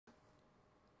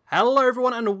Hello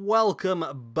everyone and welcome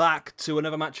back to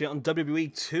another match here on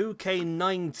WWE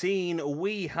 2K19.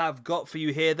 We have got for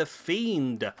you here the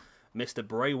Fiend, Mr.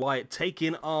 Bray Wyatt,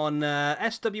 taking on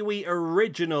SWE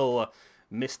original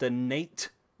Mr. Nate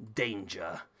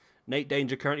Danger. Nate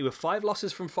Danger currently with 5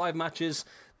 losses from 5 matches.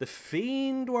 The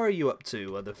Fiend, where are you up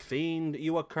to? The Fiend,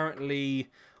 you are currently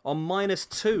on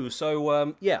 -2.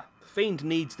 So, yeah, Fiend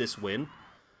needs this win.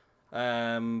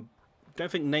 Don't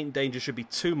think Nate Danger should be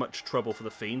too much trouble for the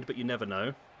Fiend, but you never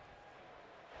know.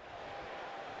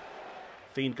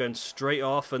 Fiend going straight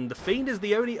off, and the Fiend is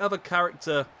the only other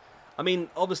character. I mean,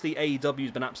 obviously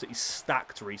AEW's been absolutely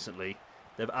stacked recently.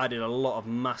 They've added a lot of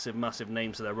massive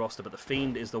names to their roster, but the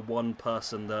Fiend is the one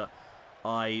person that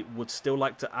I would still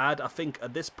like to add. I think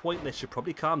at this point they should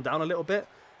probably calm down a little bit,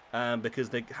 because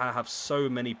they have so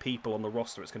many people on the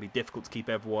roster. It's going to be difficult to keep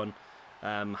everyone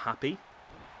happy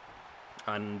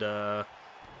and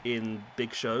in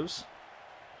big shows.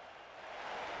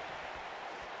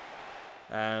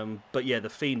 But yeah, the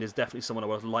Fiend is definitely someone I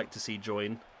would like to see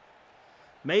join.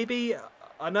 Maybe,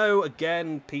 I know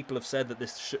again people have said that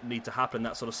this shouldn't need to happen,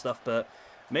 that sort of stuff, but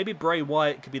maybe Bray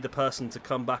Wyatt could be the person to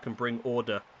come back and bring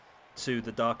order to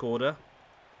the Dark Order.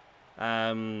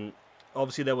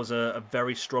 Obviously there was a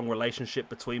very strong relationship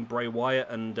between Bray Wyatt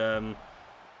and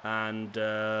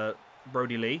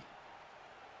Brody Lee.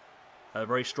 A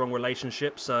very strong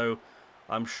relationship, so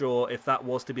I'm sure if that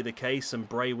was to be the case and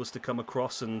Bray was to come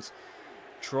across and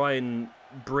try and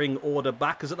bring order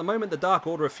back, because at the moment the Dark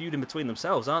Order are feuding between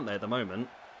themselves, aren't they, at the moment?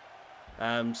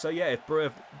 So yeah, if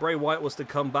Bray Wyatt was to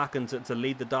come back and to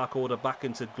lead the Dark Order back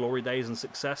into glory days and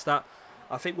success, that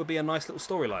I think would be a nice little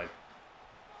storyline.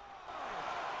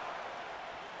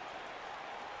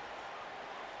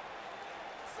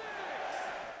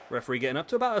 Referee getting up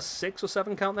to about a 6 or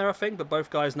 7 count there, I think, but both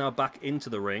guys now back into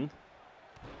the ring.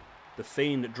 The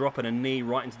Fiend dropping a knee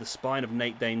right into the spine of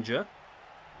Nate Danger.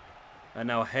 And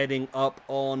now heading up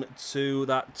on to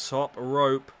that top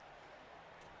rope.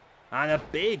 And a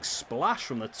big splash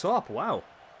from the top, wow.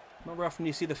 Not very often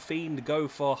you see the Fiend go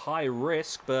for high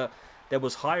risk, but there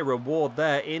was high reward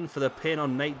there. In for the pin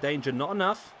on Nate Danger, not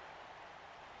enough.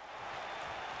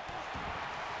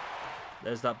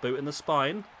 There's that boot in the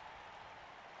spine.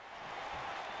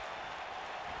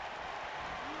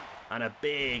 And a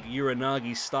big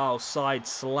Uranagi-style side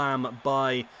slam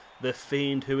by the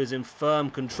Fiend, who is in firm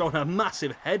control. And a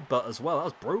massive headbutt as well. That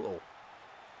was brutal.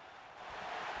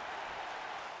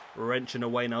 Wrenching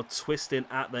away now, twisting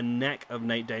at the neck of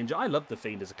Nate Danger. I love the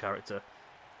Fiend as a character.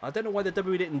 I don't know why the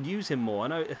WWE didn't use him more.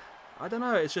 I don't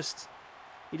know. It's just,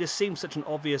 he just seems such an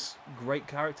obvious, great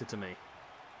character to me.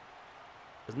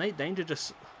 Does Nate Danger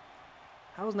just...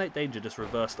 How was Nate Danger just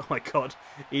reversed? Oh my god.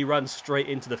 He ran straight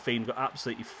into the Fiend, got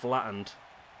absolutely flattened.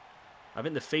 I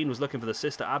think the Fiend was looking for the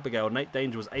Sister Abigail. Nate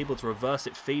Danger was able to reverse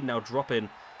it. Fiend now dropping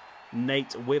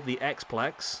Nate with the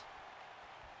X-Plex.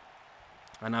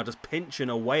 And now just pinching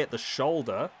away at the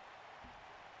shoulder.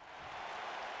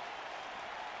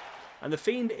 And the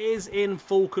Fiend is in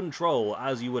full control,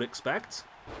 as you would expect.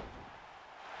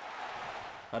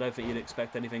 I don't think you'd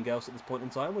expect anything else at this point in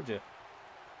time, would you?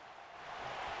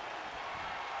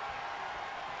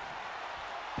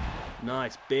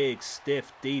 Nice, big,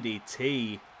 stiff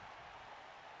DDT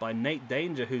by Nate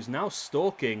Danger, who's now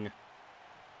stalking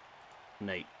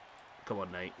Nate. Come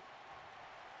on, Nate.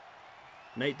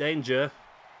 Nate Danger.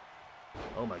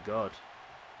 Oh, my God.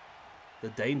 The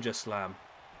Danger Slam.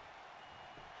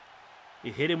 He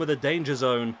hit him with a Danger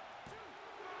Zone.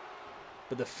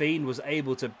 But the Fiend was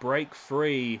able to break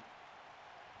free.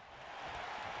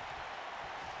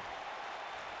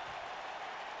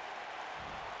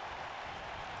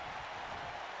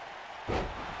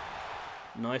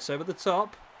 Nice over the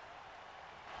top.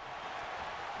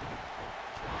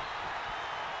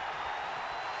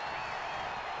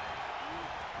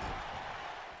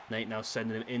 Nate now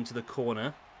sending him into the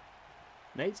corner.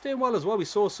 Nate's doing well as well. We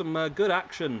saw some good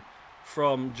action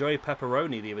from Joey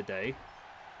Pepperoni the other day.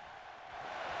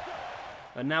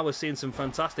 And now we're seeing some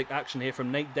fantastic action here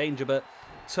from Nate Danger, but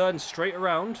turned straight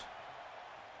around.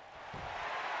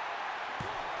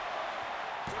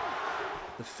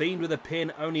 The Fiend with a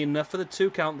pin, only enough for the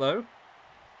 2 count though.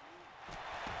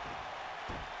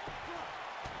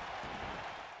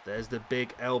 There's the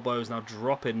big elbows now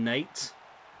dropping Nate.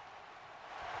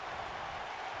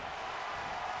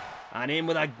 And in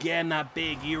with again that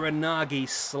big Uranagi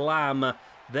slam.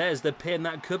 There's the pin,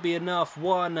 that could be enough.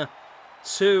 1,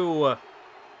 2,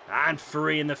 and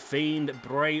 3 in the Fiend.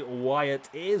 Bray Wyatt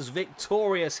is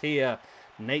victorious here.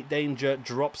 Nate Danger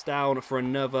drops down for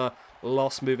another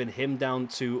loss, moving him down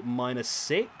to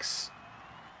 -6.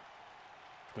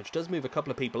 which does move a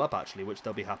couple of people up, actually, which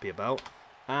they'll be happy about.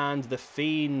 And the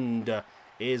Fiend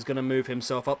is going to move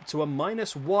himself up to a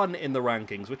 -1 in the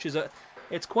rankings, which is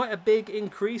it's quite a big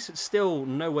increase. It's still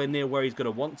nowhere near where he's going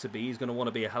to want to be. He's going to want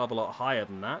to be a hell of a lot higher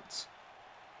than that.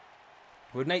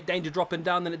 With Nate Danger dropping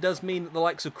down, then it does mean that the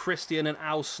likes of Christian and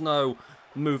Al Snow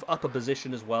move up a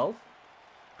position as well.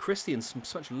 Christian's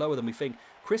much lower than we think.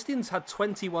 Christian's had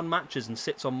 21 matches and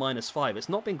sits on -5. It's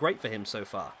not been great for him so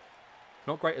far.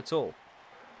 Not great at all.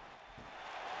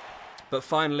 But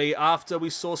finally, after we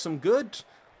saw some good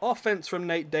offense from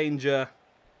Nate Danger,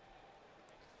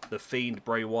 the Fiend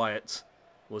Bray Wyatt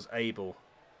was able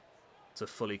to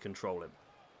fully control him.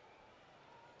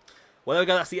 Well, there we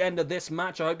go. That's the end of this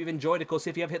match. I hope you've enjoyed. Of course,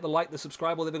 if you have, hit the like, the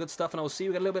subscribe, all the other good stuff. And I will see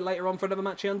you again a little bit later on for another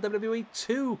match here on WWE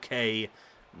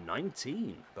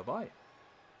 2K19. Bye-bye.